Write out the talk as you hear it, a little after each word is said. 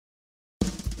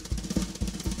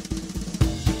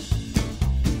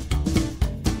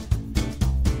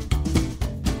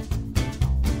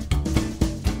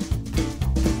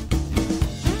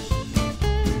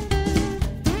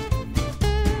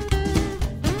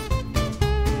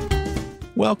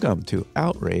Welcome to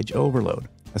Outrage Overload,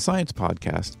 a science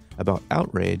podcast about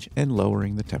outrage and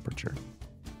lowering the temperature.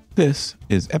 This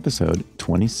is episode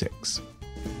 26.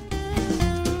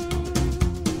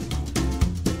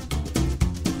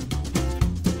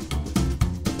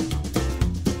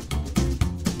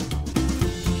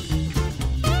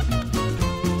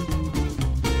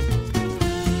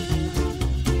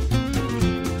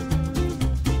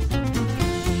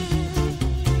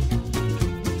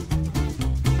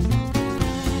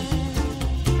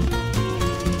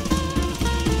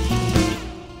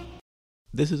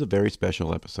 This is a very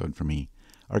special episode for me.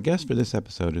 Our guest for this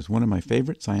episode is one of my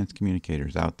favorite science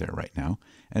communicators out there right now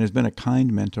and has been a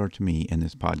kind mentor to me in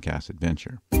this podcast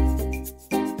adventure.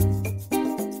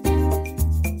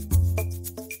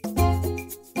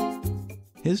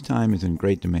 His time is in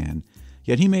great demand,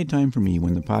 yet he made time for me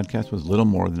when the podcast was little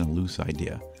more than a loose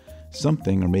idea.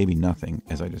 Something or maybe nothing,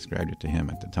 as I described it to him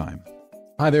at the time.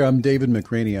 Hi there, I'm David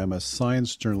McRaney. I'm a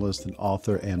science journalist and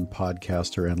author and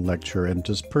podcaster and lecturer and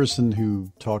just person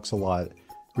who talks a lot,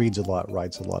 reads a lot,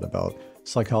 writes a lot about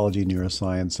psychology,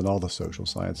 neuroscience, and all the social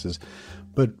sciences.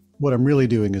 But what I'm really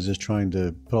doing is just trying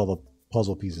to put all the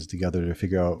puzzle pieces together to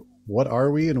figure out what are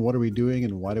we and what are we doing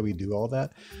and why do we do all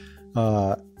that.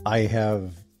 I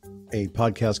have a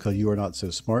podcast called You Are Not So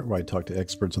Smart, where I talk to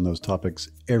experts on those topics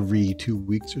every 2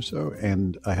 weeks or so.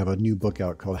 And I have a new book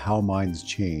out called How Minds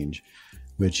Change,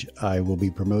 which I will be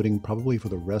promoting probably for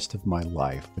the rest of my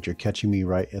life, but you're catching me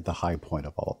right at the high point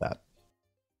of all of that.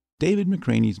 David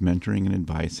McRaney's mentoring and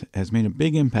advice has made a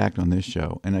big impact on this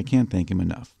show, and I can't thank him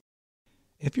enough.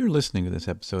 If you're listening to this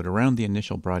episode around the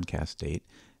initial broadcast date,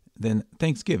 then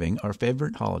Thanksgiving, our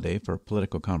favorite holiday for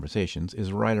political conversations,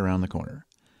 is right around the corner.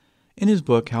 In his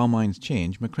book, How Minds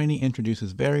Change, McRaney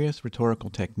introduces various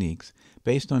rhetorical techniques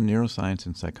based on neuroscience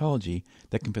and psychology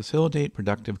that can facilitate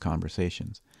productive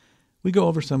conversations. We go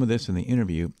over some of this in the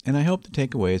interview, and I hope the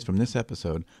takeaways from this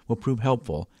episode will prove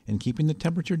helpful in keeping the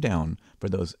temperature down for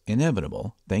those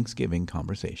inevitable Thanksgiving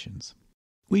conversations.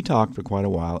 We talked for quite a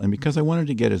while, and because I wanted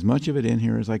to get as much of it in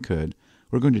here as I could,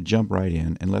 we're going to jump right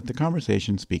in and let the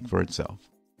conversation speak for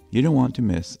itself. You don't want to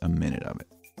miss a minute of it.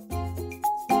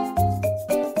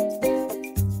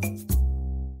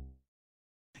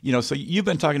 You know, so you've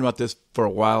been talking about this for a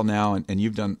while now, and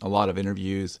you've done a lot of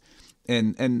interviews.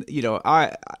 And you know,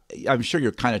 I'm sure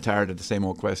you're kind of tired of the same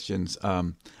old questions.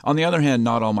 On the other hand,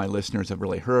 not all my listeners have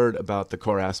really heard about the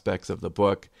core aspects of the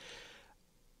book.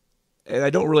 And I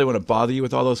don't really want to bother you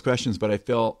with all those questions, but I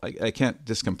feel I can't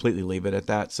just completely leave it at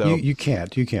that. So you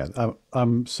can't.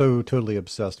 I'm so totally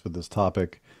obsessed with this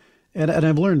topic. And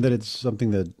I've learned that it's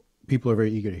something that people are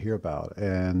very eager to hear about.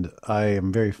 And I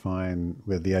am very fine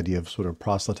with the idea of sort of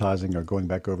proselytizing or going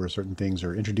back over certain things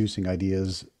or introducing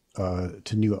ideas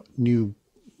to new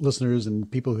listeners and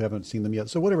people who haven't seen them yet.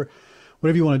 So whatever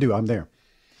you want to do, I'm there.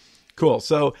 Cool.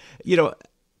 So, you know,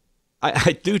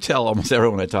 I do tell almost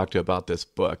everyone I talk to about this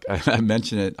book. I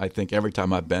mention it, I think, every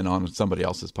time I've been on somebody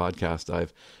else's podcast,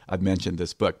 I've mentioned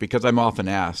this book because I'm often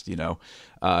asked, you know,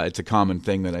 it's a common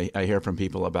thing that I hear from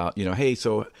people about, you know, hey,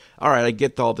 so, all right, I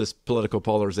get all this political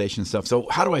polarization stuff. So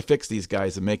how do I fix these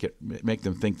guys and make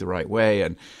them think the right way?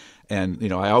 And, you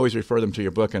know, I always refer them to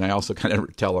your book, and I also kind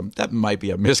of tell them that might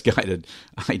be a misguided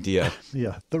idea.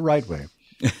 Yeah, the right way.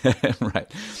 Right.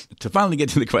 To finally get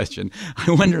to the question, I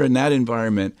wonder in that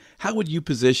environment, how would you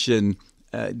position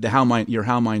your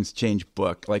How Minds Change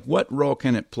book? Like, what role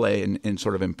can it play in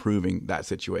sort of improving that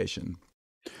situation?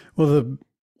 Well,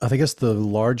 I guess the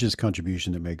largest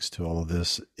contribution it makes to all of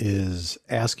this is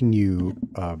asking you,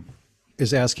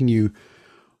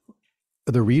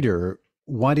 the reader,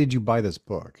 why did you buy this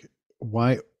book?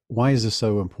 Why is this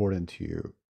so important to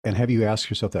you? And have you asked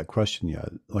yourself that question yet?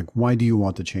 Like, why do you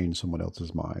want to change someone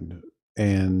else's mind?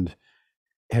 And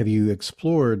have you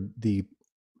explored the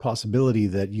possibility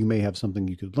that you may have something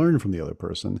you could learn from the other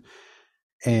person?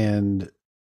 And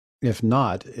if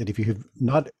not, and if you have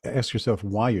not asked yourself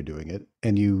why you're doing it,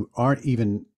 and you aren't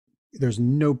even, there's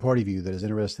no part of you that is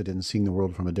interested in seeing the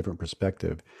world from a different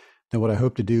perspective, then what I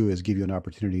hope to do is give you an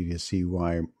opportunity to see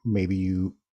why maybe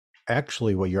you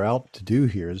actually, what you're out to do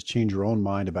here is change your own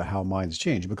mind about how minds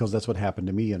change, because that's what happened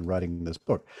to me in writing this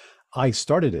book. I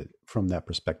started it from that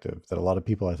perspective that a lot of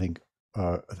people, I think,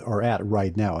 are at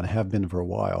right now and have been for a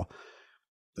while.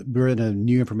 We're in a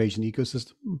new information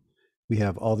ecosystem. We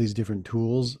have all these different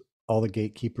tools. All the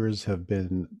gatekeepers have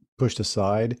been pushed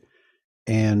aside.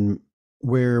 And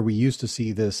where we used to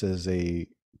see this as a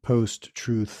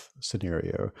post-truth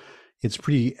scenario, it's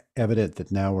pretty evident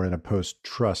that now we're in a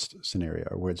post-trust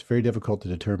scenario where it's very difficult to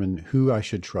determine who I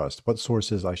should trust, what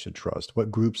sources I should trust, what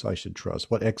groups I should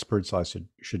trust, what experts I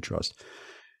should trust.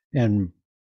 And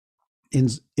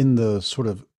in the sort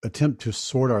of attempt to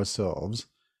sort ourselves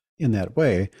in that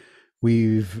way,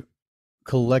 we've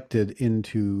collected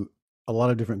into a lot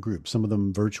of different groups, some of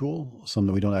them virtual, some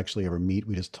that we don't actually ever meet.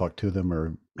 We just talk to them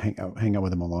or hang out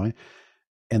with them online.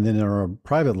 And then in our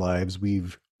private lives,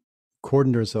 we've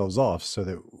cordoned ourselves off so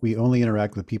that we only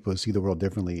interact with people who see the world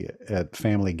differently at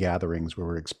family gatherings where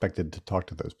we're expected to talk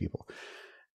to those people.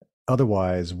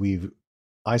 Otherwise, we've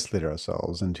isolated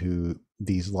ourselves into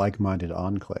these like-minded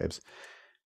enclaves.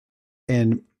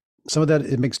 And some of that,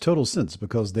 it makes total sense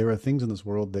because there are things in this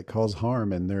world that cause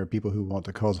harm, and there are people who want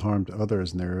to cause harm to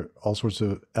others, and there are all sorts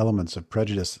of elements of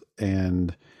prejudice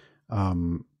and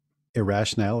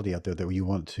irrationality out there that you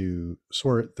want to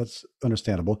sort. That's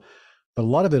understandable. But a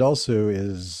lot of it also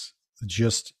is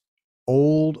just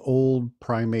old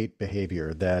primate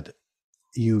behavior that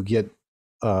you get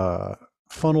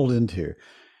funneled into.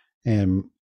 And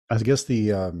I guess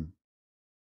it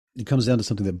comes down to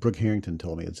something that Brooke Harrington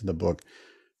told me. It's in the book.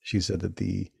 She said that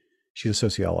she's a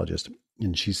sociologist,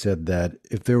 and she said that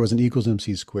if there was an equals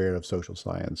MC squared of social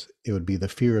science, it would be the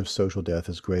fear of social death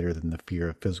is greater than the fear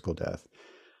of physical death.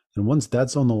 And once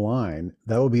that's on the line,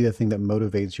 that will be the thing that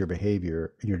motivates your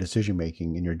behavior and your decision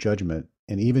making and your judgment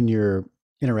and even your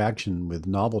interaction with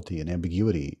novelty and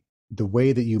ambiguity. The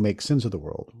way that you make sense of the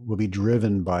world will be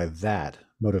driven by that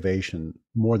motivation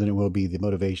more than it will be the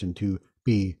motivation to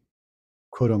be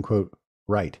quote unquote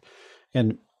right,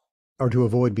 and or to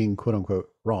avoid being quote unquote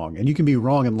wrong. And you can be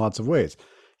wrong in lots of ways.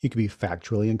 You could be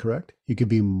factually incorrect. You could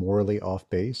be morally off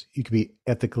base. You could be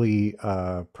ethically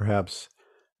perhaps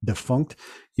defunct.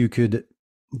 You could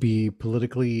be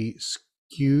politically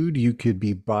skewed. You could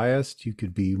be biased. You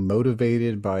could be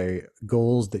motivated by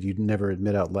goals that you'd never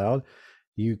admit out loud.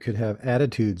 You could have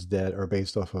attitudes that are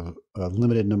based off of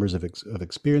limited numbers of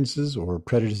experiences or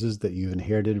prejudices that you've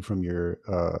inherited from your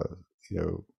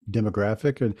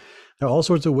demographic. And there are all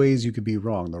sorts of ways you could be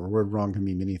wrong. The word wrong can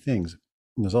mean many things.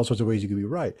 And there's all sorts of ways you could be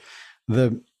right.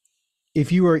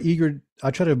 If you are eager,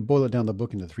 I try to boil it down the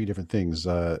book into three different things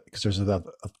because there's about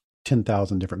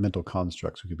 10,000 different mental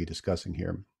constructs we could be discussing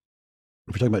here.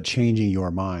 If we're talking about changing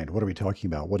your mind, what are we talking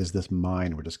about? What is this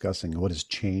mind we're discussing? What does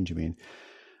change mean?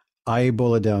 I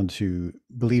boil it down to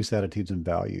beliefs, attitudes, and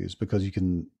values because you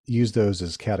can use those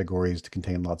as categories to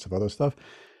contain lots of other stuff.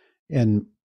 And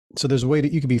so there's a way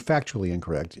that you could be factually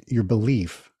incorrect. Your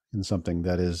belief in something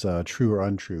that is true or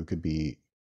untrue could be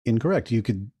incorrect. You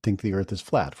could think the earth is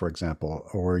flat, for example,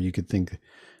 or you could think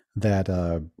that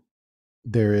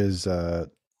there is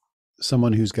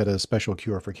someone who's got a special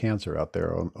cure for cancer out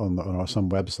there on some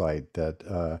website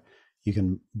that you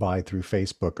can buy through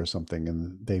Facebook or something,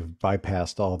 and they've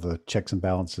bypassed all the checks and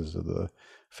balances of the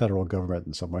federal government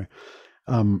in some way.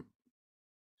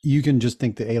 You can just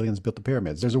think the aliens built the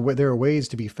pyramids. There are ways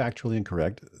to be factually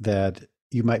incorrect that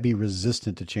you might be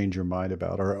resistant to change your mind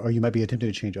about, or you might be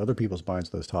attempting to change other people's minds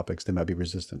on those topics they might be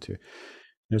resistant to.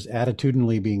 There's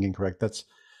attitudinally being incorrect. That's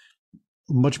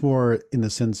much more in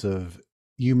the sense of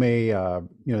you may, an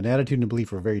attitude and a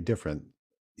belief are very different.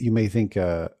 You may think,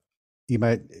 you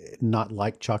might not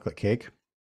like chocolate cake.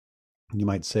 You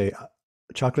might say,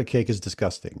 chocolate cake is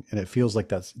disgusting. And it feels like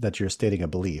that you're stating a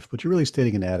belief, but you're really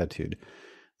stating an attitude.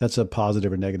 That's a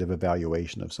positive or negative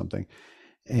evaluation of something.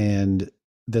 And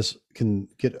this can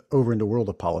get over into world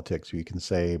of politics where you can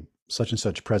say such and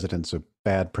such president's a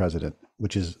bad president,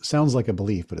 which sounds like a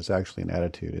belief, but it's actually an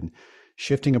attitude. And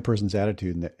shifting a person's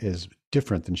attitude is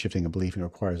different than shifting a belief and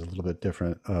requires a little bit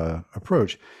different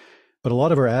approach. But a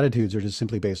lot of our attitudes are just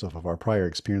simply based off of our prior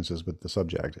experiences with the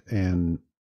subject. And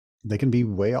they can be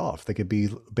way off. They could be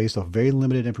based off very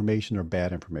limited information or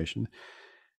bad information.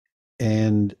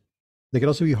 And they could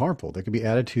also be harmful. There could be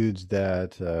attitudes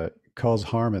that cause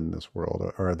harm in this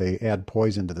world, or they add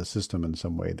poison to the system in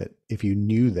some way that if you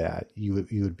knew that, you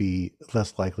would be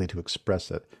less likely to express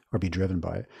it or be driven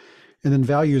by it. And then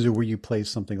values are where you place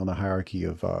something on the hierarchy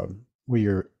of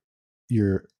where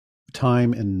your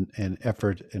time and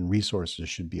effort and resources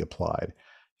should be applied.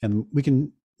 And we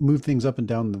can move things up and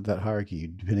down that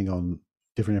hierarchy depending on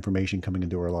different information coming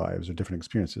into our lives or different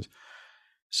experiences.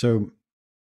 So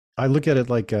I look at it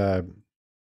like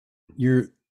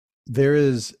there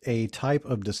is a type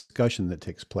of discussion that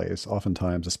takes place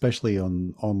oftentimes, especially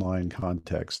on online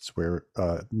contexts where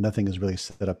nothing is really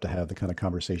set up to have the kind of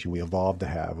conversation we evolved to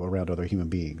have around other human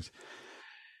beings.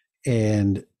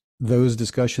 And those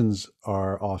discussions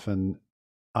are often,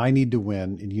 I need to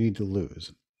win and you need to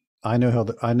lose. I know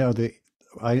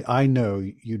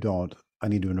you don't. I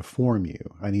need to inform you.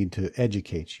 I need to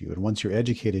educate you. And once you're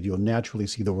educated, you'll naturally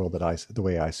see the world the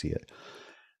way I see it.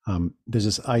 There's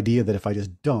this idea that if I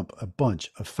just dump a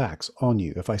bunch of facts on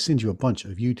you, if I send you a bunch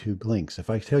of YouTube links, if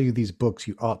I tell you these books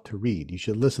you ought to read, you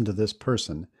should listen to this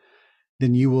person,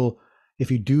 then you will,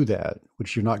 if you do that,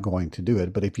 which you're not going to do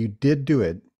it, but if you did do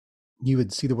it, you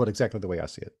would see the world exactly the way I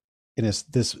see it. And it's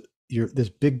this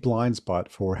big blind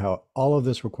spot for how all of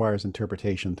this requires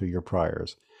interpretation through your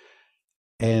priors.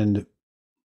 And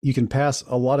you can pass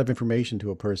a lot of information to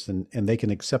a person and they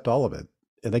can accept all of it.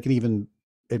 And they can even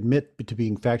admit to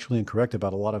being factually incorrect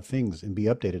about a lot of things and be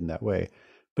updated in that way.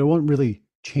 But it won't really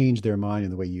change their mind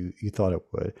in the way you thought it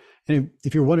would. And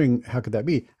if you're wondering, how could that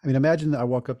be? I mean, imagine that I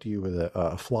walk up to you with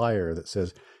a flyer that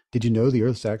says, did you know the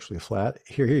Earth's actually flat?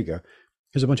 Here you go.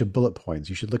 Here's a bunch of bullet points.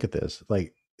 You should look at this.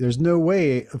 Like, there's no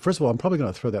way. First of all, I'm probably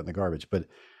going to throw that in the garbage. But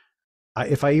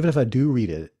even if I do read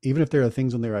it, even if there are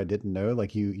things on there I didn't know,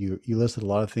 like you listed a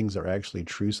lot of things that are actually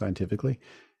true scientifically,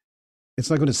 it's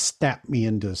not going to snap me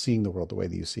into seeing the world the way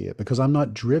that you see it, because I'm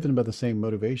not driven by the same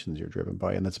motivations you're driven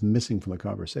by, and that's missing from the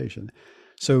conversation.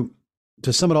 So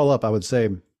to sum it all up, I would say,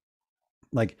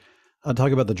 like, I'll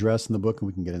talk about the dress in the book, and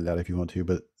we can get into that if you want to,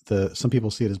 but some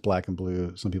people see it as black and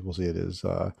blue. Some people see it as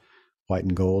white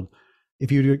and gold.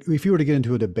 If you were to get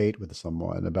into a debate with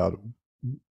someone about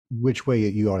which way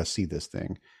you ought to see this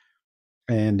thing,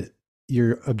 and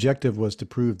your objective was to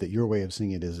prove that your way of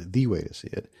seeing it is the way to see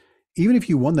it, even if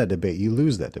you won that debate, you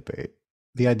lose that debate.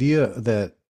 The idea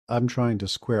that I'm trying to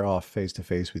square off face to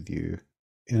face with you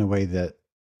in a way that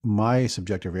my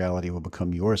subjective reality will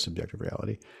become your subjective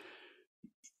reality,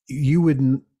 you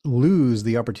would lose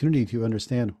the opportunity to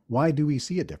understand, why do we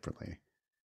see it differently?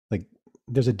 Like,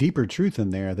 there's a deeper truth in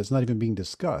there that's not even being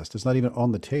discussed. It's not even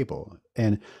on the table.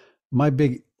 And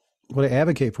what I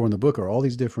advocate for in the book are all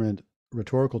these different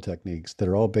rhetorical techniques that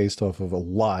are all based off of a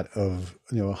lot of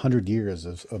 100 years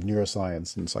of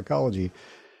neuroscience and psychology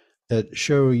that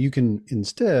show you can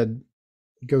instead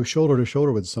go shoulder to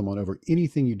shoulder with someone over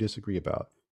anything you disagree about,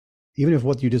 even if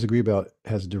what you disagree about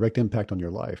has a direct impact on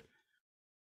your life,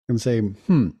 and say,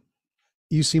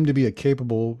 you seem to be a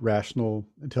capable, rational,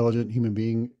 intelligent human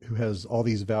being who has all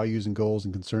these values and goals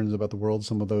and concerns about the world.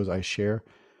 Some of those I share.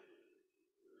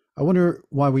 I wonder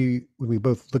why when we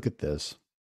both look at this,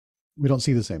 we don't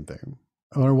see the same thing.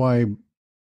 I wonder why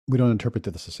we don't interpret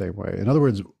this the same way. In other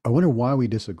words, I wonder why we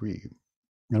disagree.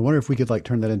 I wonder if we could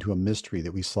turn that into a mystery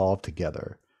that we solve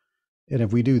together. And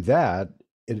if we do that,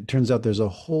 it turns out there's a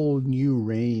whole new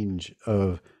range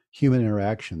of human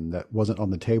interaction that wasn't on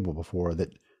the table before,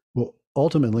 that will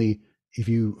ultimately, if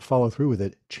you follow through with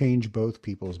it, change both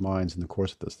people's minds in the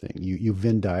course of this thing. You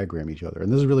Venn diagram each other.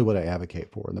 And this is really what I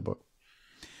advocate for in the book.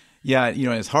 Yeah,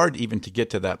 it's hard even to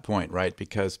get to that point, right?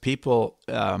 Because people,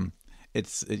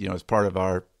 it's part of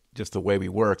our just the way we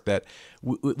work, that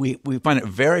we find it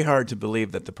very hard to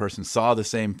believe that the person saw the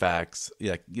same facts.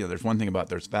 There's one thing about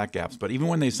there's fact gaps, but even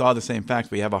when they saw the same facts,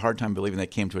 we have a hard time believing they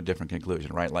came to a different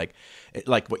conclusion, right? Like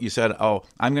what you said. Oh,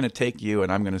 I'm going to take you,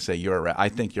 and I'm going to say I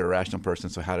think you're a rational person.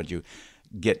 So how did you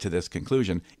get to this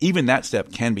conclusion? Even that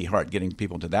step can be hard, getting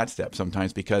people to that step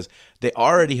sometimes, because they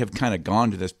already have kind of gone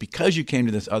to this. Because you came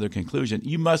to this other conclusion,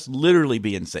 you must literally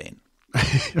be insane.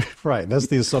 Right. That's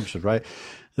the assumption, right?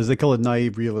 As they call it,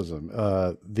 naive realism.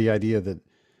 The idea that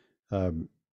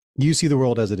you see the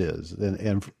world as it is,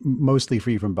 and mostly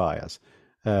free from bias.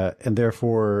 And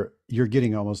therefore, you're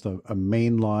getting almost a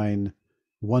mainline,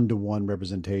 one-to-one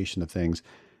representation of things.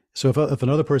 So if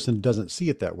another person doesn't see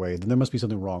it that way, then there must be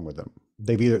something wrong with them.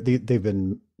 They've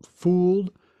been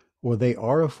fooled, or they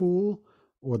are a fool,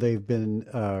 or they've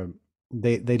been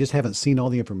they just haven't seen all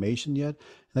the information yet.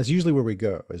 And that's usually where we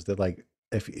go. Is that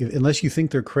if unless you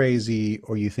think they're crazy,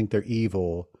 or you think they're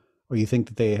evil, or you think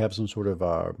that they have some sort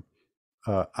of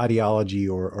ideology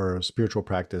or spiritual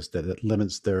practice that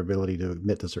limits their ability to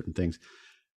admit to certain things,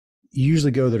 you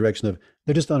usually go the direction of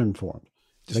they're just uninformed.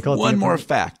 Just one more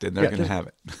fact, and they're going to have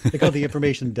it. They call it the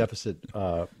information deficit.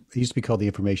 It used to be called the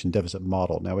information deficit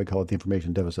model. Now we call it the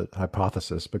information deficit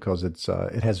hypothesis, because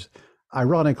it has,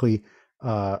 ironically,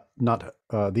 not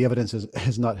the evidence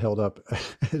has not held up.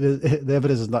 The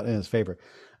evidence is not in its favor.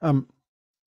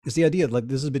 It's the idea,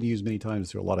 this has been used many times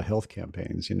through a lot of health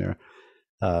campaigns.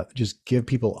 Just give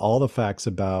people all the facts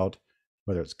about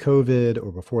whether it's COVID,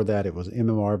 or before that it was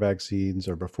MMR vaccines,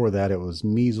 or before that it was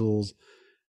measles,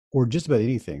 or just about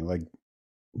anything. Like,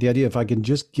 the idea, if I can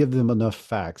just give them enough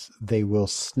facts, they will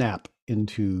snap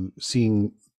into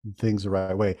seeing things the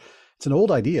right way. It's an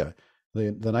old idea.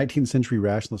 The 19th century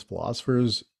rationalist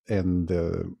philosophers and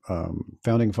the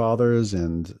founding fathers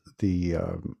and the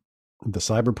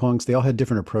cyberpunks, they all had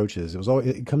different approaches.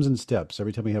 It comes in steps.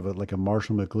 Every time we have a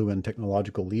Marshall McLuhan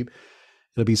technological leap,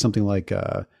 it'll be something like,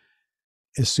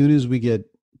 as soon as we get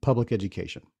public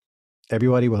education.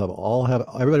 Everybody will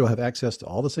have access to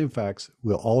all the same facts.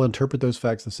 We'll all interpret those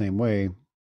facts the same way.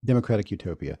 Democratic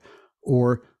utopia.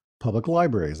 Or public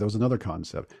libraries. That was another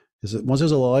concept. Is that once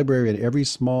there's a library in every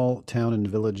small town and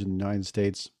village in the United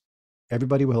States,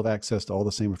 everybody will have access to all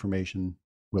the same information.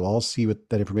 We'll all see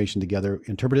that information together,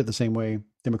 interpret it the same way.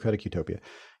 Democratic utopia.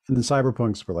 And then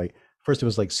cyberpunks were like, first it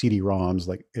was like CD-ROMs,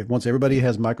 like once everybody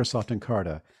has Microsoft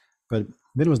Encarta, but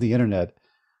then it was the internet.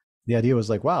 The idea was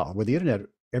like, wow, with the internet,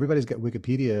 everybody's got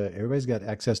Wikipedia, everybody's got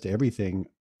access to everything.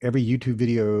 Every YouTube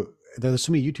video, there's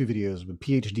so many YouTube videos with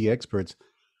PhD experts.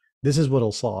 This is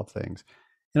what'll solve things.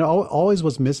 And always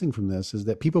what's missing from this is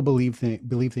that people believe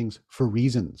things for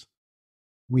reasons.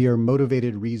 We are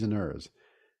motivated reasoners.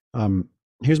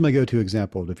 Here's my go-to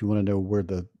example. If you want to know where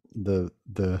the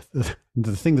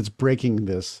thing that's breaking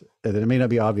this, that it may not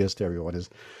be obvious to everyone is,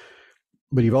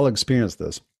 but you've all experienced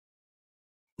this.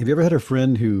 Have you ever had a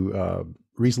friend who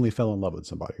recently fell in love with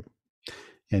somebody,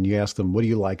 and you ask them, what do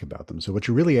you like about them? So what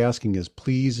you're really asking is,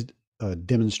 please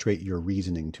demonstrate your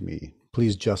reasoning to me.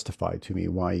 Please justify to me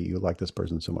why you like this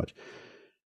person so much.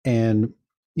 And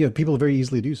people very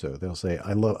easily do so. They'll say,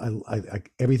 I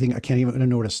everything. I can't even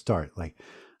know where to start. Like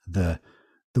the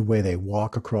way they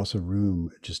walk across a room,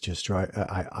 just try.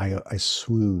 I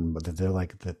swoon. But they're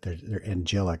like that. They're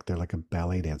angelic. They're like a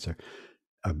ballet dancer.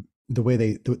 The way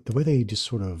they just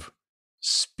sort of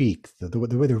speak, the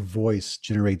way their voice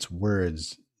generates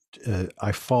words,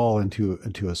 I fall into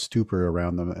a stupor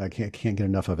around them. I can't get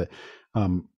enough of it.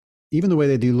 Even the way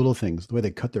they do little things, the way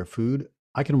they cut their food,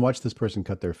 I can watch this person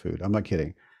cut their food. I'm not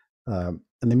kidding. And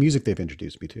the music they've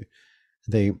introduced me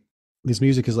to, this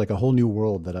music is like a whole new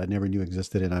world that I never knew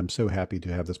existed, and I'm so happy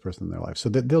to have this person in their life. So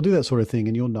they'll do that sort of thing,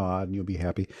 and you'll nod, and you'll be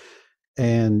happy,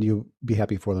 and you'll be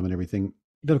happy for them and everything.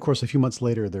 Then, of course, a few months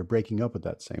later, they're breaking up with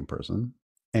that same person,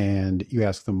 and you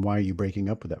ask them, why are you breaking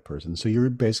up with that person? So you're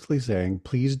basically saying,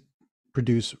 please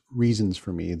produce reasons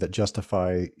for me that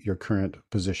justify your current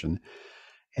position.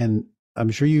 And I'm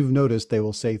sure you've noticed they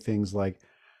will say things like,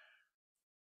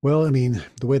 well, I mean,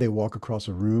 the way they walk across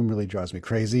a room really drives me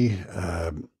crazy.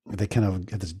 They kind of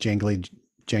have this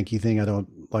janky thing I don't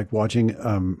like watching.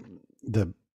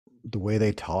 The way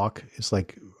they talk is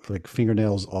like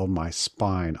fingernails on my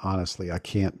spine. Honestly, I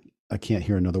can't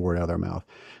hear another word out of their mouth.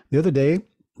 The other day,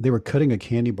 they were cutting a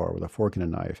candy bar with a fork and a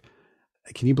knife.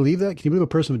 Can you believe that? Can you believe a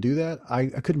person would do that? I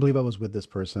couldn't believe I was with this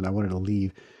person. I wanted to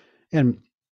leave. And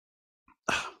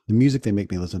the music they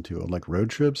make me listen to on like road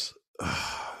trips,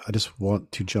 I just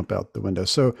want to jump out the window.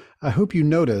 So I hope you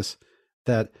notice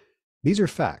that these are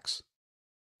facts.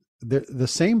 They're the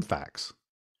same facts,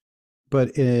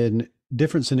 but in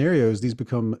different scenarios, these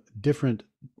become different.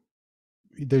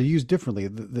 They're used differently.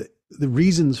 The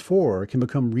reasons for can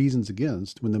become reasons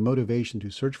against when the motivation to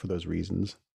search for those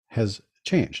reasons has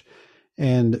changed.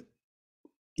 And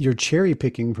you're cherry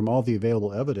picking from all the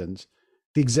available evidence,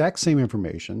 the exact same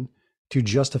information to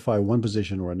justify one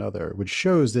position or another, which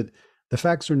shows that the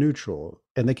facts are neutral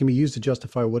and they can be used to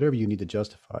justify whatever you need to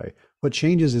justify. What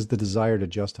changes is the desire to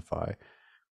justify,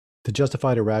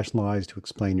 to rationalize, to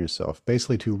explain yourself,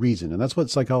 basically to reason. And that's what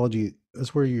psychology,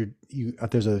 that's where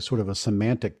there's a sort of a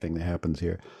semantic thing that happens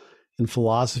here. In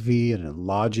philosophy and in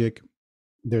logic,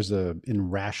 in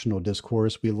rational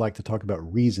discourse, we like to talk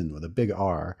about reason with a big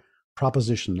R,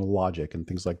 propositional logic and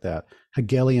things like that,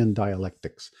 Hegelian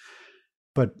dialectics.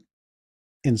 But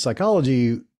in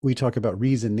psychology, we talk about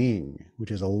reasoning, which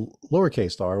is a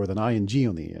lowercase r with an ing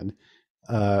on the end.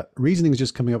 Reasoning is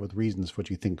just coming up with reasons for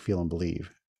what you think, feel, and believe.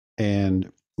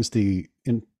 And it's the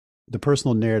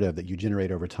personal narrative that you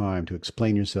generate over time to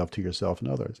explain yourself to yourself and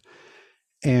others.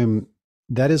 And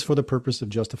that is for the purpose of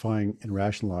justifying and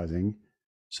rationalizing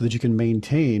so that you can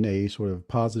maintain a sort of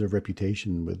positive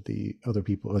reputation with the other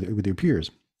people, with your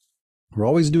peers. We're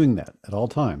always doing that at all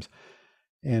times.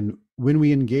 And when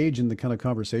we engage in the kind of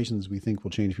conversations we think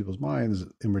will change people's minds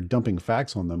and we're dumping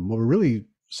facts on them, what we're really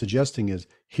suggesting is,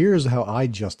 here's how I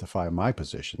justify my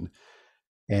position.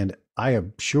 And I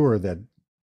am sure that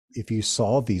if you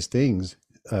solve these things,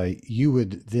 you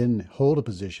would then hold a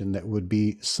position that would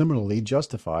be similarly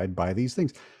justified by these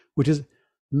things, which is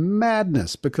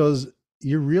madness, because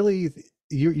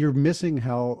you're missing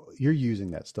how you're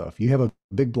using that stuff. You have a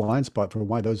big blind spot for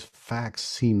why those facts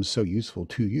seem so useful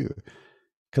to you.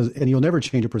 And you'll never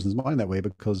change a person's mind that way,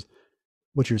 because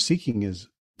what you're seeking is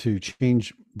to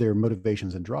change their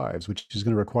motivations and drives, which is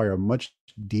going to require a much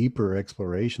deeper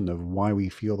exploration of why we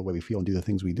feel the way we feel and do the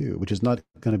things we do, which is not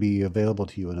going to be available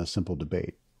to you in a simple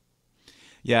debate.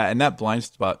 Yeah, and that blind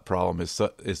spot problem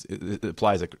it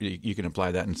applies. You can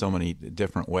apply that in so many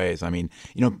different ways. I mean,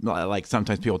 like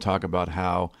sometimes people talk about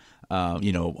how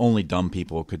only dumb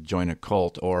people could join a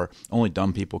cult, or only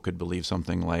dumb people could believe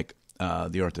something like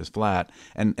the Earth is flat.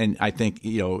 And I think,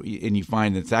 and you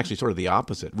find it's actually sort of the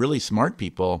opposite. Really smart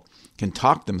people can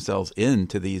talk themselves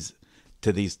into this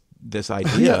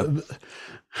idea.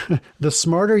 The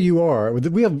smarter you are,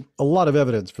 we have a lot of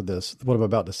evidence for this, what I'm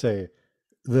about to say.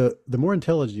 The more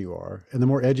intelligent you are and the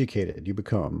more educated you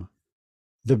become,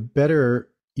 the better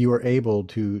you are able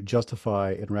to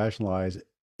justify and rationalize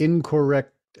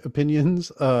incorrect opinions.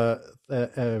 The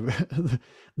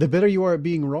better you are at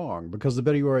being wrong, because the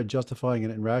better you are at justifying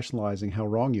and rationalizing how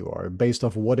wrong you are based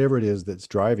off whatever it is that's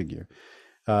driving you.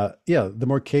 The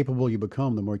more capable you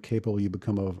become, the more capable you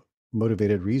become of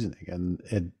motivated reasoning.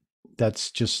 And that's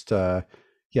just,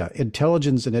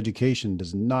 intelligence and education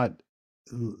does not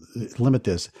limit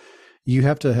this. You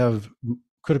have to have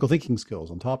critical thinking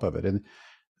skills on top of it. And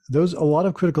a lot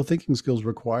of critical thinking skills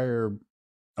require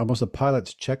almost a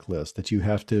pilot's checklist that you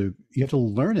have to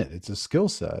learn it. It's a skill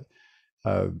set.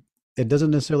 It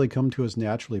doesn't necessarily come to us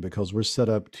naturally because we're set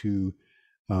up to,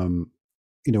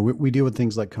 we deal with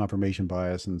things like confirmation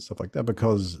bias and stuff like that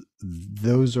because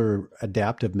those are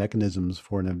adaptive mechanisms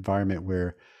for an environment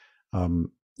where for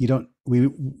an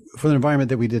environment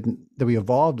that we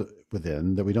evolved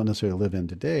within, that we don't necessarily live in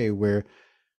today, where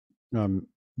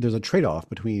there's a trade-off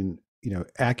between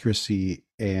accuracy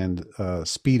and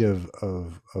speed of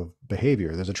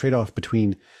behavior. There's a trade-off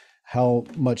between how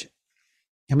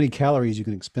many calories you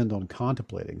can expend on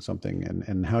contemplating something,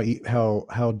 and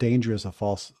how dangerous a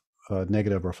false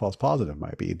negative or false positive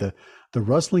might be. The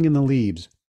rustling in the leaves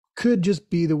could just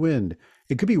be the wind.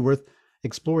 It could be worth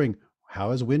exploring.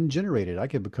 How is wind generated?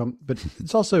 But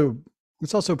it's also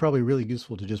probably really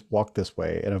useful to just walk this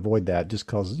way and avoid that, just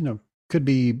because could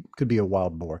be a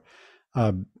wild boar.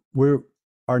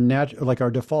 Our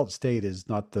default state is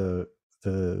not the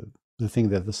thing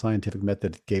that the scientific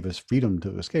method gave us freedom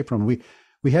to escape from. We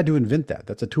had to invent that.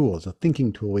 That's a tool. It's a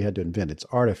thinking tool we had to invent. It's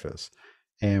artifice,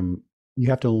 and you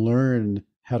have to learn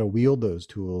how to wield those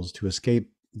tools to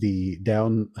escape the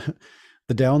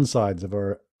downsides of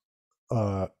our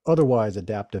otherwise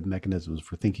adaptive mechanisms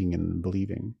for thinking and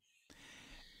believing.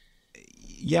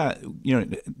 Yeah,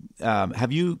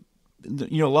 have you?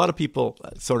 A lot of people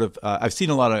sort of. I've seen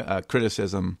a lot of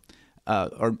criticism,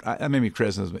 or maybe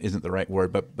criticism isn't the right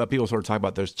word, but people sort of talk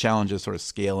about there's challenges sort of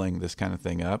scaling this kind of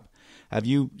thing up. Have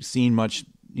you seen much,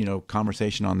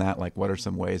 conversation on that? Like, what are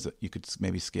some ways that you could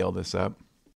maybe scale this up?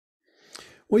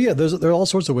 Well, yeah, there are all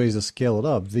sorts of ways to scale it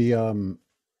up.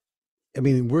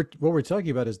 What we're talking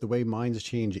about is the way minds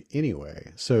change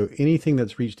anyway. So anything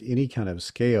that's reached any kind of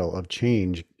scale of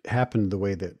change happened the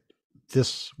way that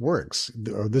this works.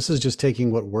 Or this is just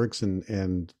taking what works and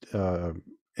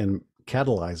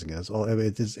catalyzing it.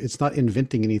 It's not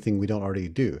inventing anything we don't already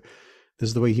do. This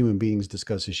is the way human beings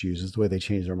discuss issues. This is the way they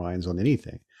change their minds on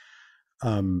anything.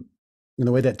 And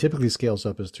the way that typically scales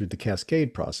up is through the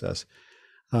cascade process.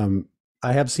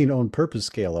 I have seen on purpose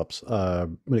scale ups.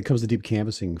 When it comes to deep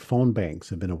canvassing, phone banks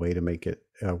have been a way to make it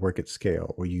work at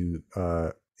scale, where you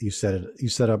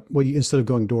set up, instead of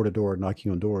going door to door,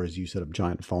 knocking on doors, you set up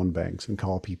giant phone banks and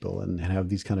call people and have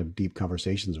these kind of deep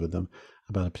conversations with them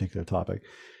about a particular topic.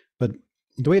 But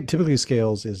the way it typically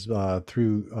scales is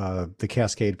through the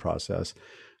cascade process.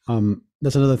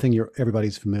 That's another thing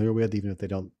everybody's familiar with, even if they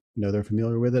don't know they're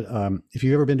familiar with it. If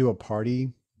you've ever been to a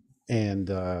party and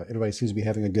everybody seems to be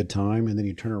having a good time, and then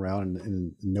you turn around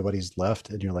and nobody's left,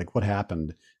 and you're like, what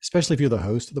happened? Especially if you're the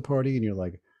host of the party and you're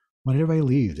like, why did everybody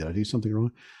leave? Did I do something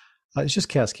wrong? It's just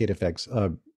cascade effects.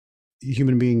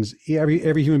 Human beings,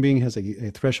 every human being has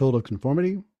a threshold of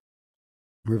conformity.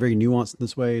 We're very nuanced in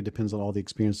this way. It depends on all the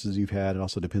experiences you've had. It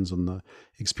also depends on the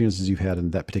experiences you've had in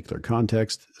that particular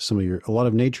context. A lot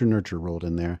of nature nurture rolled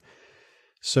in there.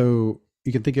 So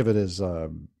you can think of it as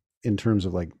in terms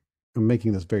of, like, I'm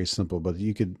making this very simple, but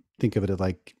you could think of it as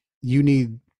like you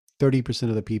need 30%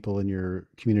 of the people in your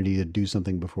community to do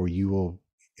something before you will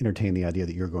entertain the idea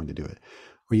that you're going to do it.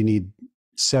 Or you need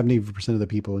 70% of the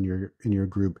people in your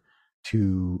group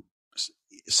to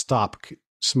stop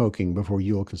smoking before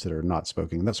you will consider not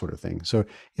smoking, that sort of thing. So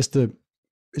it's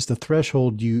the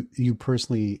threshold you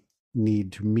personally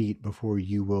need to meet before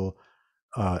you will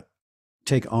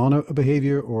take on a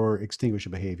behavior or extinguish a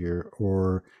behavior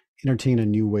or entertain a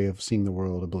new way of seeing the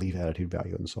world, a belief, attitude,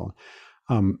 value, and so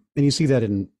on. And you see that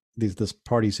in this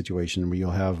party situation where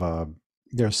you'll have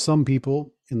there are some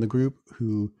people in the group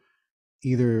who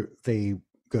either they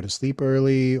go to sleep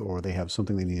early or they have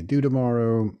something they need to do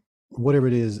tomorrow, whatever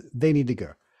it is, they need to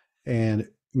go. And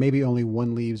maybe only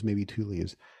one leaves, maybe two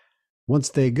leaves. Once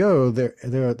they go,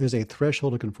 there's a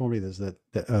threshold of conformity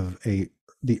of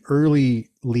the early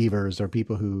leavers are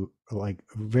people who are like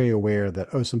very aware that,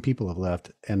 oh, some people have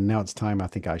left and now it's time. I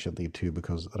think I should leave too,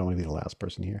 because I don't want to be the last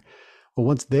person here. Well,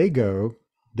 once they go,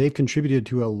 they've contributed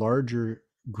to a larger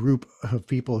group of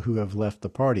people who have left the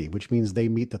party, which means they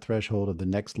meet the threshold of the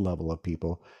next level of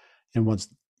people. And once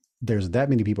there's that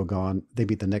many people gone, they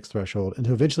meet the next threshold. And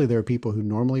eventually there are people who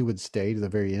normally would stay to the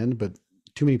very end, but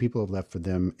too many people have left for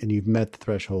them. And you've met the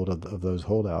threshold of those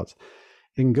holdouts.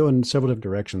 It can go in several different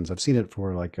directions. I've seen it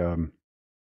for like,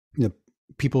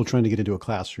 people trying to get into a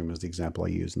classroom is the example I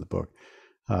use in the book.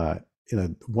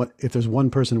 If there's one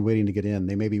person waiting to get in,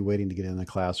 they may be waiting to get in a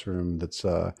classroom that's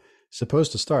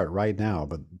supposed to start right now,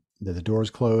 but the door's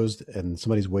closed and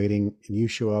somebody's waiting, and you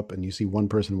show up and you see one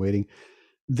person waiting.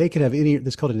 They could have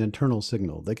that's called an internal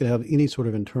signal. They could have any sort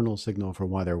of internal signal for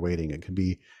why they're waiting. It could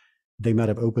be they might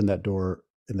have opened that door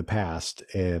in the past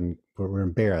and were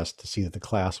embarrassed to see that the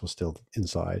class was still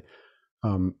inside.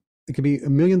 It could be a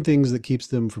million things that keeps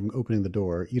them from opening the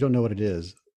door. You don't know what it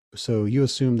is. So you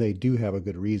assume they do have a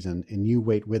good reason, and you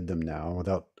wait with them now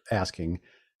without asking.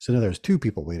 So now there's two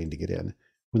people waiting to get in.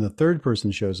 When the third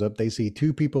person shows up, they see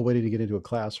two people waiting to get into a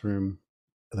classroom,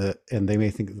 and they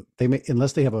may think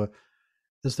unless they have a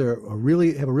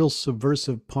real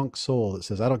subversive punk soul that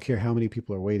says, I don't care how many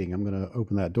people are waiting, I'm going to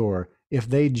open that door. If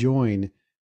they join,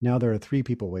 now there are three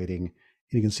people waiting,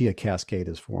 and you can see a cascade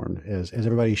is formed. As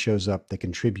everybody shows up, they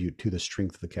contribute to the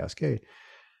strength of the cascade.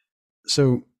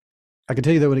 So I can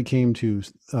tell you that when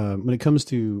it comes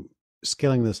to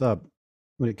scaling this up,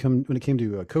 when it came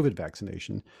to a COVID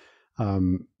vaccination,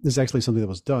 this is actually something that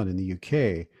was done in the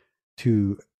UK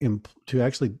to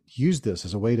actually use this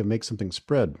as a way to make something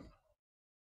spread.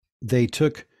 They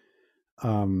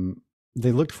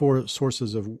looked for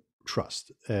sources of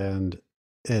trust, and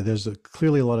there's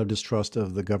clearly a lot of distrust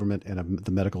of the government and of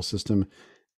the medical system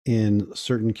in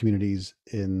certain communities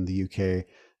in the UK,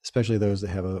 especially those that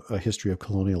have a history of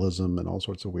colonialism and all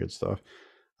sorts of weird stuff.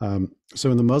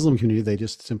 So in the Muslim community, they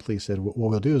just simply said, what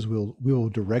we'll do is we will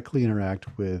directly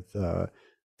interact with the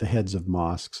heads of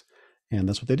mosques. And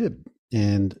that's what they did.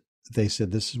 And they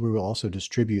said, this is where we'll also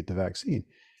distribute the vaccine.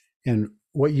 And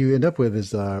what you end up with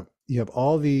is you have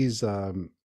all these sort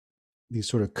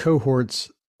of cohorts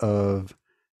of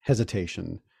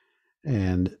hesitation.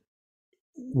 And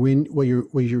what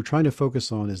you're trying to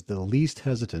focus on is the least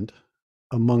hesitant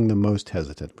among the most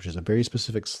hesitant, which is a very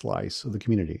specific slice of the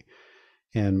community.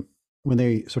 And when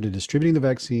they started distributing the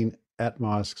vaccine at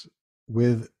mosques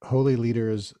with holy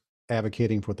leaders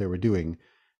advocating for what they were doing,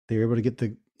 they were able to get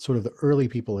the sort of the early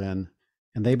people in,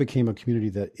 and they became a community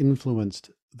that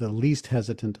influenced the least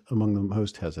hesitant among the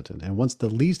most hesitant. And once the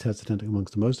least hesitant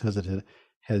amongst the most hesitant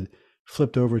had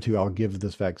flipped over to, I'll give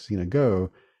this vaccine a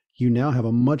go, you now have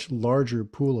a much larger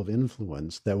pool of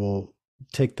influence that will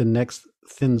take the next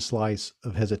thin slice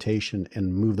of hesitation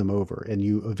and move them over. And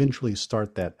you eventually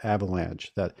start that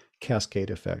avalanche, that cascade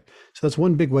effect. So that's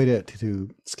one big way to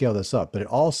scale this up. But it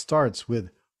all starts with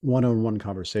one-on-one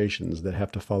conversations that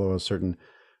have to follow a certain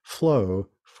flow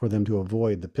for them to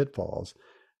avoid the pitfalls.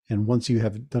 And once you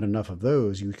have done enough of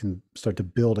those, you can start to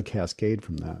build a cascade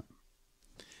from that.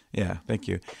 Yeah, thank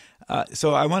you.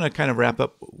 So I want to kind of wrap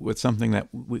up with something that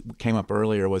came up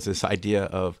earlier, was this idea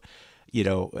of,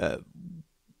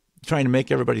 trying to make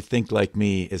everybody think like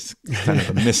me is kind of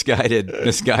a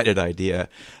misguided idea.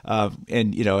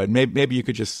 And maybe you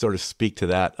could just sort of speak to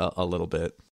that a little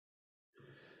bit.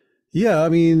 Yeah, I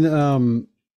mean,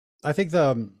 I think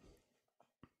when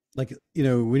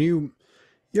you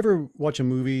ever watch a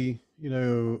movie,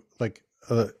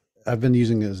 I've been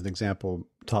using as an example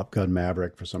Top Gun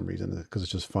Maverick for some reason, because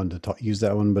it's just fun to use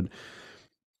that one. But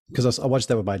because I watched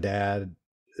that with my dad,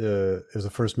 it was the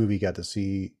first movie he got to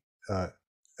see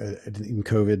in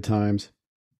COVID times,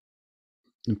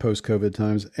 in post-COVID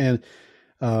times, and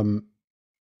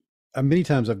many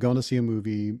times I've gone to see a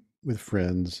movie with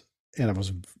friends, and I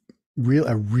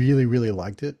really, really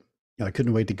liked it. And I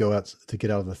couldn't wait to go out to get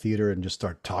out of the theater and just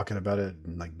start talking about it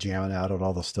and like jamming out on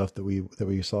all the stuff that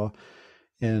we saw.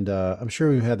 And I'm sure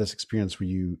we've had this experience where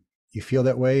you feel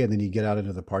that way, and then you get out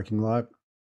into the parking lot,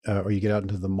 or you get out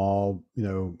into the mall,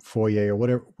 foyer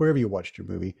or wherever you watched your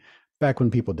movie. Back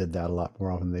when people did that a lot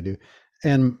more often than they do,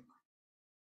 and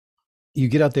you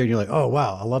get out there and you're like, oh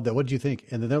wow, I love that. What did you think?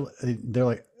 And then they're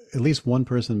like, at least one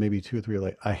person, maybe two or three, are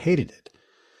like, I hated it.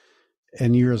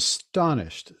 And you're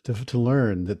astonished to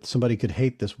learn that somebody could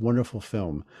hate this wonderful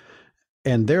film.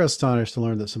 And they're astonished to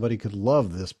learn that somebody could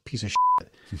love this piece of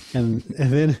shit. And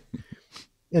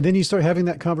then you start having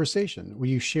that conversation where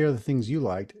you share the things you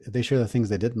liked, they share the things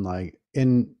they didn't like.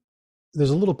 And there's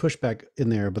a little pushback in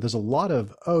there, but there's a lot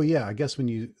of, oh yeah, I guess when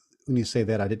you say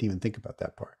that, I didn't even think about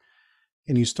that part.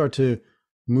 and you start to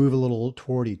move a little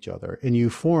toward each other, and you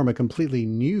form a completely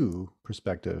new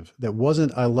perspective that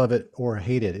wasn't I love it or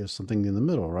hate it. It was something in the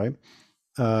middle, right?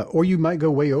 Or you might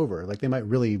go way over. Like they might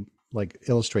really like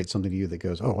illustrate something to you that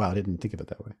goes, oh wow, I didn't think of it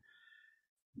that way.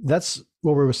 That's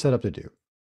what we were set up to do.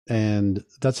 And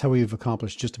that's how we've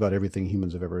accomplished just about everything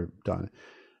humans have ever done.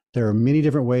 There are many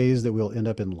different ways that we'll end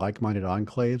up in like-minded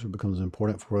enclaves where it becomes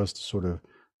important for us to sort of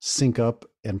sync up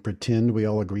and pretend we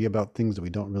all agree about things that we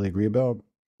don't really agree about.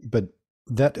 But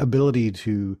that ability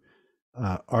to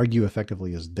argue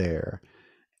effectively is there.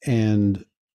 And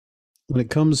when it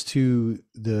comes to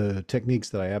the techniques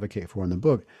that I advocate for in the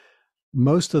book,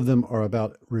 most of them are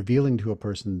about revealing to a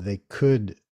person they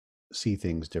could see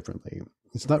things differently.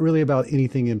 It's not really about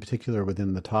anything in particular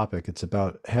within the topic. It's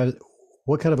about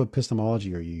what kind of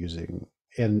epistemology are you using,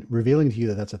 and revealing to you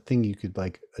that that's a thing you could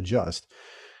like adjust.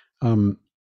 All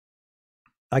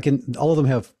of them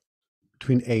have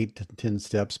between 8 to 10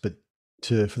 steps, but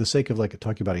for the sake of like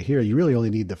talking about it here, you really only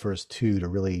need the first 2 to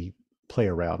really play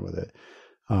around with it.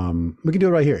 We can do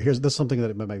it right here. That's something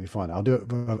that might be fun. I'll do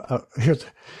it.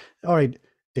 All right,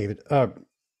 David, let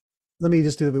me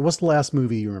just do it. What's the last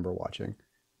movie you remember watching?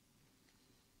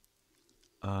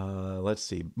 Let's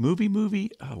see.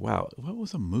 Movie. Oh, wow. What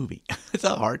was a movie? It's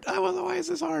not hard. I don't know why is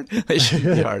this hard. It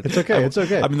shouldn't be hard. It's okay. It's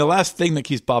okay. I mean, the last thing that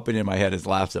keeps popping in my head is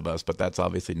Last of Us, but that's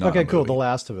obviously not okay. Cool. The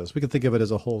Last of Us. We can think of it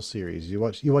as a whole series. You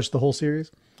watched the whole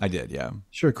series? I did. Yeah.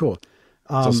 Sure. Cool.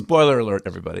 So spoiler alert,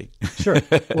 everybody. Sure.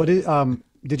 What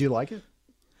did you like it?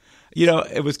 You know,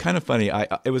 it was kind of funny.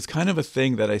 It was kind of a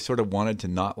thing that I sort of wanted to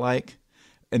not like,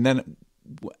 and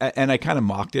I kind of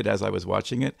mocked it as I was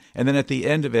watching it. And then at the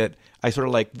end of it, I sort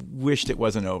of like wished it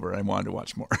wasn't over. I wanted to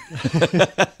watch more.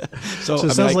 So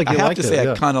it sounds like you I have liked to say it,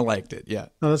 yeah. I kind of liked it. Yeah.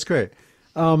 No, that's great.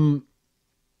 I'm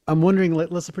wondering,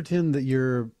 let's pretend that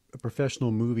you're a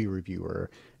professional movie reviewer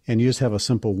and you just have a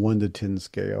simple 1 to 10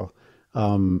 scale.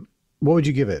 What would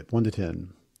you give it? 1 to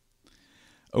 10?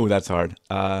 Oh, that's hard.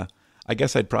 I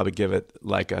guess I'd probably give it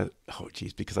like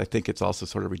because I think it's also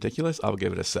sort of ridiculous. I'll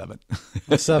give it a 7.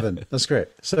 A 7. That's great.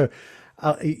 So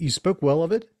you spoke well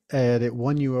of it and it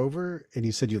won you over and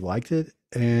you said you liked it.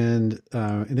 And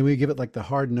then we give it like the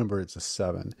hard number, it's a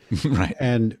 7. Right.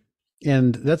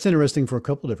 And that's interesting for a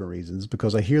couple of different reasons,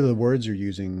 because I hear the words you're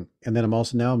using. And then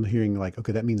I'm hearing like,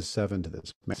 okay, that means 7 to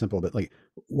this. Simple, but like,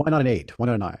 why not an 8? Why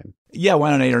not a 9? Yeah. Why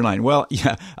not an 8 or 9? Well,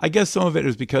 yeah, I guess some of it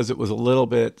is because it was a little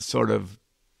bit sort of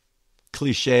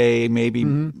cliche, maybe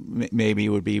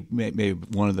would be maybe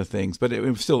one of the things, but it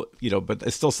was still, but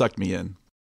it still sucked me in.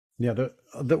 Yeah.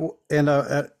 And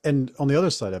on the other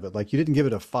side of it, like you didn't give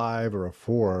it a 5 or a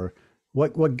 4.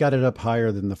 What got it up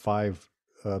higher than the 5,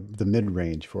 the mid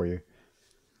range for you?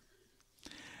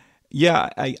 Yeah,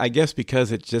 I guess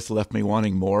because it just left me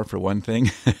wanting more, for one thing,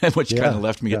 which kind of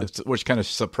left me, which kind of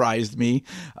surprised me.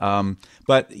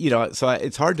 But so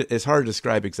it's hard to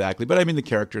describe exactly. But I mean, the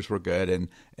characters were good,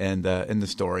 and the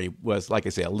story was, like I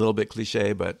say, a little bit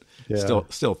cliche, but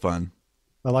still fun.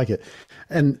 I like it.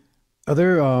 And are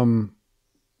there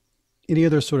any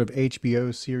other sort of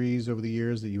HBO series over the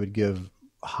years that you would give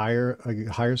a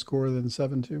higher score than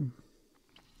 7 to?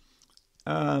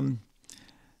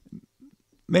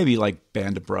 Maybe like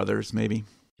Band of Brothers, maybe.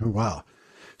 Oh, wow.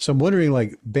 So I'm wondering,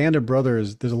 like Band of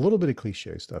Brothers, there's a little bit of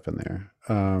cliche stuff in there.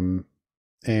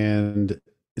 And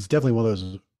it's definitely one of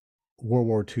those World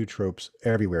War II tropes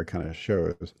everywhere kind of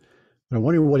shows. But I'm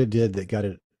wondering what it did that got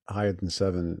it higher than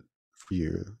 7 for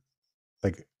you.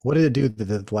 Like, what did it do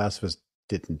that The Last of Us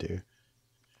didn't do?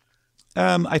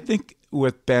 I think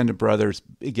with Band of Brothers,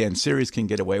 again, series can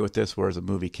get away with this, whereas a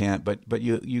movie can't. But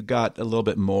you got a little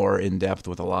bit more in depth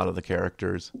with a lot of the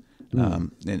characters,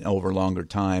 and over longer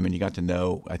time, and you got to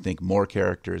know, I think, more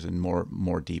characters and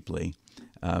more deeply.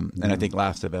 And I think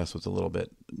Last of Us was a little bit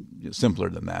simpler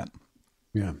than that.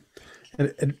 Yeah.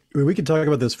 And we could talk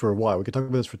about this for a while. We could talk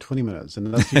about this for 20 minutes,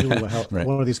 and that's usually how Right.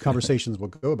 one of these conversations will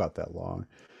go about that long.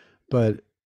 And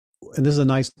this is a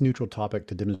nice neutral topic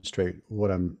to demonstrate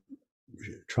what I'm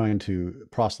trying to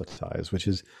proselytize, which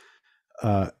is,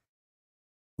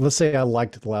 let's say I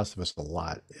liked The Last of Us a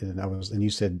lot, and you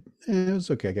said, it was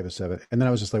okay, I gave it a 7. And then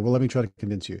I was just like, well, let me try to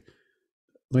convince you.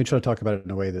 Let me try to talk about it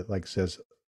in a way that like says,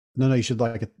 no, you should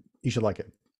like it. You should like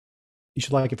it. You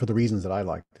should like it for the reasons that I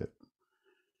liked it.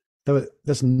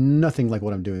 That's nothing like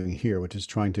what I'm doing here, which is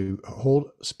trying to hold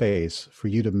space for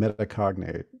you to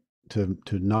metacognate, to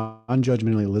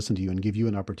non-judgmentally listen to you and give you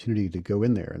an opportunity to go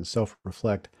in there and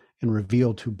self-reflect and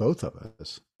reveal to both of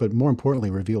us, but more importantly,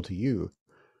 reveal to you,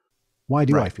 why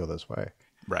do I feel this way?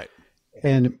 Right.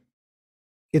 And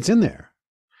it's in there.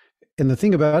 And the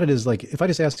thing about it is, like, if I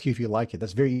just ask you if you like it,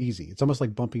 that's very easy. It's almost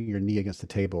like bumping your knee against the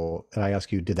table. And I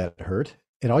ask you, did that hurt?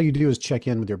 And all you do is check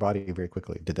in with your body very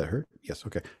quickly. Did that hurt? Yes.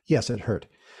 Okay. Yes, it hurt.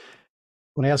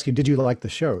 When I ask you, did you like the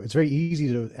show? It's very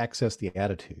easy to access the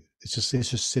attitude. It's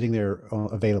just sitting there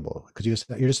available because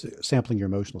you're just sampling your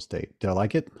emotional state. Did I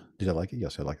like it? Did I like it?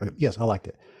 Yes, I like it. Yes, I liked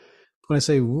it. When I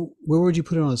say, where would you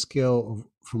put it on a scale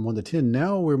from 1 to 10?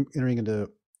 Now we're entering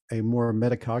into a more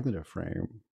metacognitive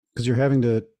frame because you're having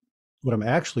to, what I'm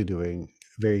actually doing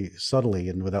very subtly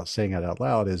and without saying it out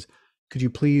loud is, could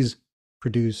you please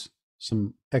produce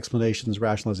some explanations,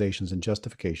 rationalizations, and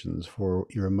justifications for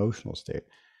your emotional state?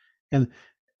 And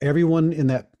everyone in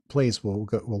that place will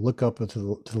look up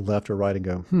to the left or right and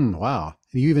go, wow.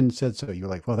 And you even said so. You're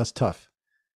like, well, that's tough,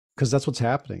 because that's what's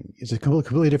happening. It's a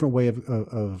completely different way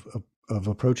of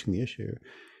approaching the issue.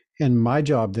 And my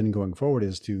job then going forward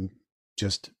is to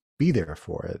just be there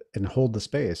for it and hold the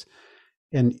space.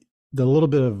 And the little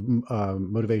bit of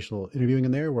motivational interviewing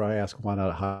in there where I ask, why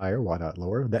not higher? Why not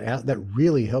lower? That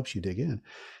really helps you dig in.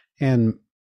 And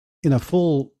in a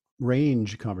full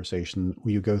range conversation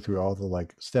where you go through all the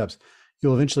like steps,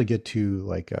 you'll eventually get to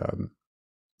like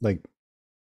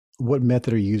what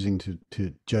method are you using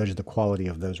to judge the quality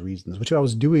of those reasons, which I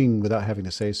was doing without having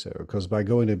to say so, because by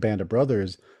going to Band of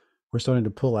Brothers, we're starting to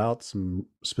pull out some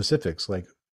specifics like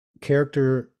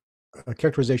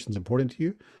characterization is important to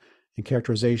you, and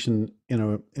characterization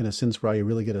in a sense where you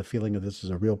really get a feeling of this is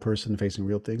a real person facing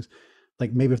real things.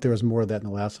 Like maybe if there was more of that in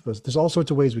The Last of Us, there's all sorts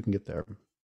of ways we can get there.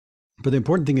 But the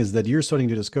important thing is that you're starting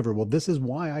to discover, well, this is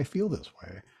why I feel this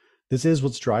way. This is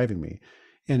what's driving me.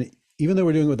 And even though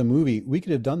we're doing it with a movie, we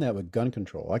could have done that with gun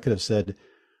control. I could have said,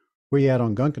 where you at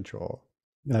on gun control?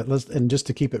 And just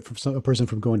to keep it from a person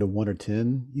from going to 1 or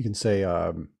 10, you can say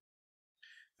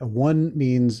 1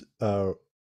 means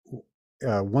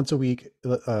once a week,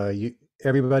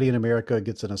 everybody in America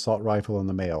gets an assault rifle in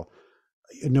the mail,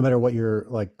 no matter what your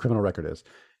like criminal record is.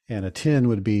 And a 10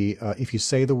 would be if you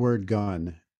say the word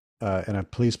gun, and a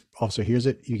police officer hears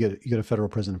it, you get a federal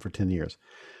prison for 10 years.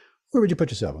 Where would you put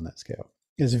yourself on that scale?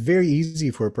 And it's very easy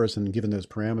for a person, given those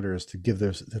parameters, to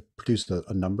produce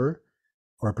a number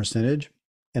or a percentage.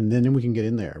 And then we can get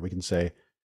in there. We can say,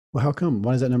 well, how come?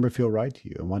 Why does that number feel right to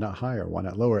you? And why not higher? Why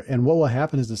not lower? And what will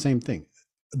happen is the same thing.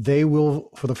 They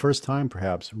will, for the first time,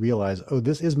 perhaps realize, oh,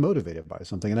 this is motivated by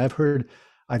something. And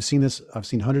I've seen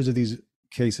hundreds of these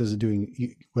cases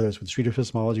doing, whether it's with street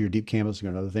epistemology or deep canvassing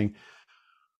or another thing,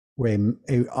 where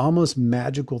a almost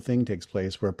magical thing takes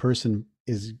place where a person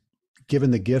is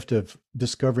given the gift of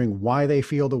discovering why they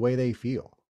feel the way they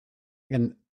feel.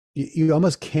 And you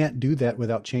almost can't do that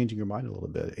without changing your mind a little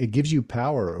bit. It gives you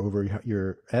power over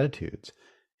your attitudes,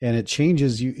 and it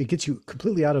changes you. It gets you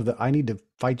completely out of the, I need to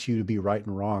fight you to be right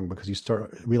and wrong, because you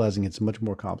start realizing it's much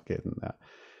more complicated than that.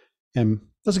 And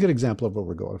that's a good example of what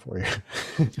we're going for here.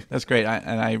 That's great.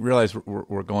 I realize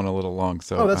we're going a little long,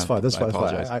 so that's fine. That's fine.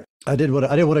 Apologize. I didn't want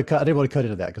to cut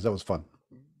into that because that was fun.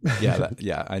 Yeah.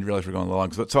 I realize we're going a little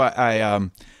long. So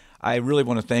I really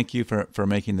want to thank you for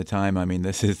making the time. I mean,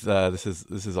 this is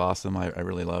awesome. I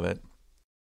really love it.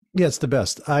 Yeah, it's the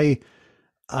best. I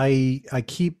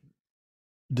keep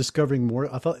discovering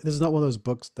more. I thought this is not one of those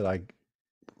books that I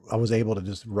was able to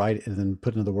just write and then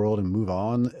put into the world and move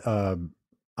on. On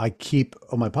my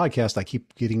podcast, I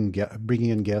keep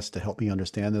bringing in guests to help me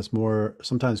understand this more.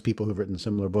 Sometimes people who've written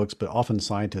similar books, but often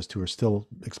scientists who are still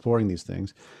exploring these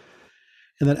things.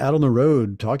 And then out on the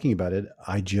road talking about it,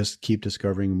 I just keep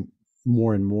discovering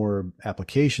more and more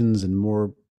applications and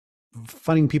more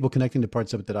finding people connecting to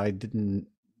parts of it that I didn't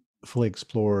fully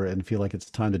explore and feel like it's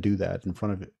time to do that in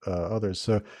front of others.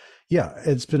 So yeah,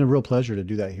 it's been a real pleasure to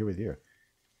do that here with you.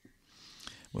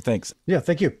 Well, thanks. Yeah,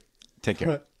 thank you. Take care.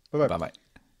 Right. Bye-bye. Bye-bye.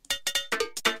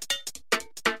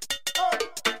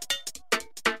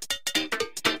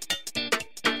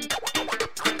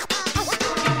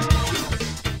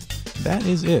 That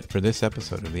is it for this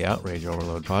episode of the Outrage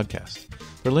Overload podcast.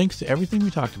 For links to everything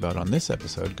we talked about on this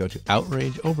episode, go to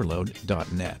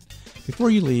outrageoverload.net. Before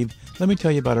you leave, let me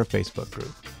tell you about our Facebook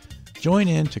group. Join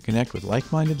in to connect with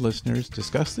like-minded listeners,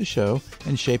 discuss the show,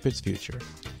 and shape its future.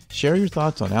 Share your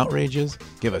thoughts on outrages,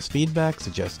 give us feedback,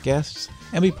 suggest guests,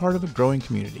 and be part of a growing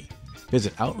community.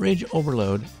 Visit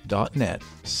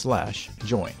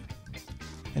outrageoverload.net/join.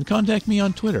 And contact me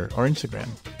on Twitter or Instagram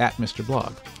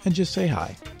 @MrBlog and just say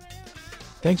hi.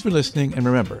 Thanks for listening, and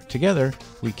remember, together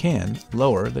we can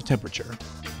lower the temperature.